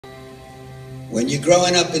When you're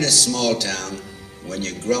growing up in a small town, when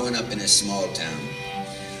you're growing up in a small town,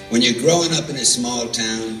 when you're growing up in a small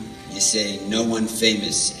town, you say no one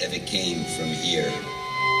famous ever came from here.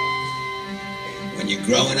 When you're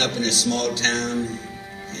growing up in a small town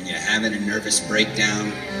and you're having a nervous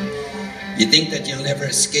breakdown, you think that you'll never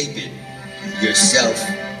escape it, yourself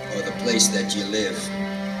or the place that you live.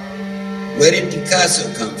 Where did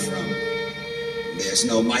Picasso come from? There's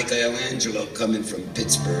no Michelangelo coming from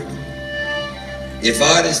Pittsburgh. If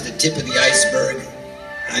art is the tip of the iceberg,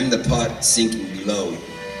 I'm the part sinking below.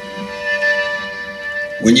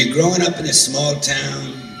 When you're growing up in a small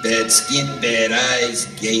town, bad skin, bad eyes,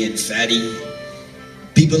 gay and fatty,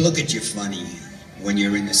 people look at you funny when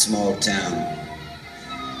you're in a small town.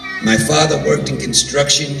 My father worked in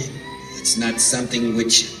construction. It's not something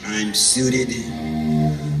which I'm suited.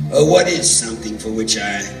 Oh, what is something for which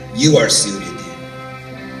you are suited?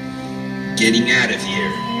 Getting out of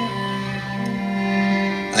here.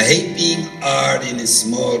 I hate being odd in a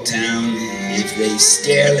small town. If they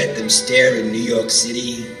stare, let them stare in New York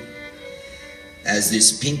City. As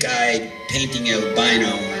this pink-eyed painting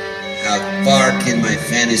albino, how far can my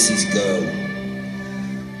fantasies go?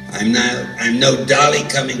 I'm no Dolly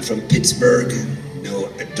coming from Pittsburgh, no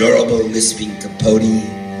adorable lisping Capote.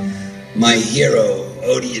 My hero,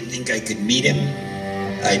 oh, do you think I could meet him?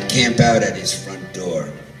 I'd camp out at his front door.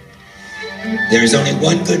 There's only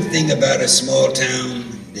one good thing about a small town.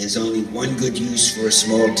 There's only one good use for a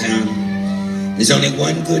small town. There's only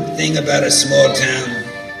one good thing about a small town.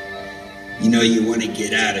 You know you want to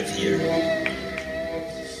get out of here.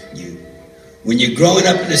 When you're growing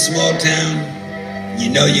up in a small town, you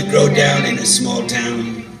know you grow down in a small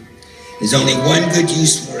town. There's only one good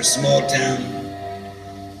use for a small town.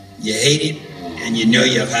 You hate it, and you know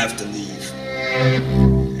you'll have to leave.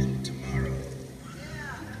 And tomorrow,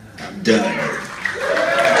 I'm done.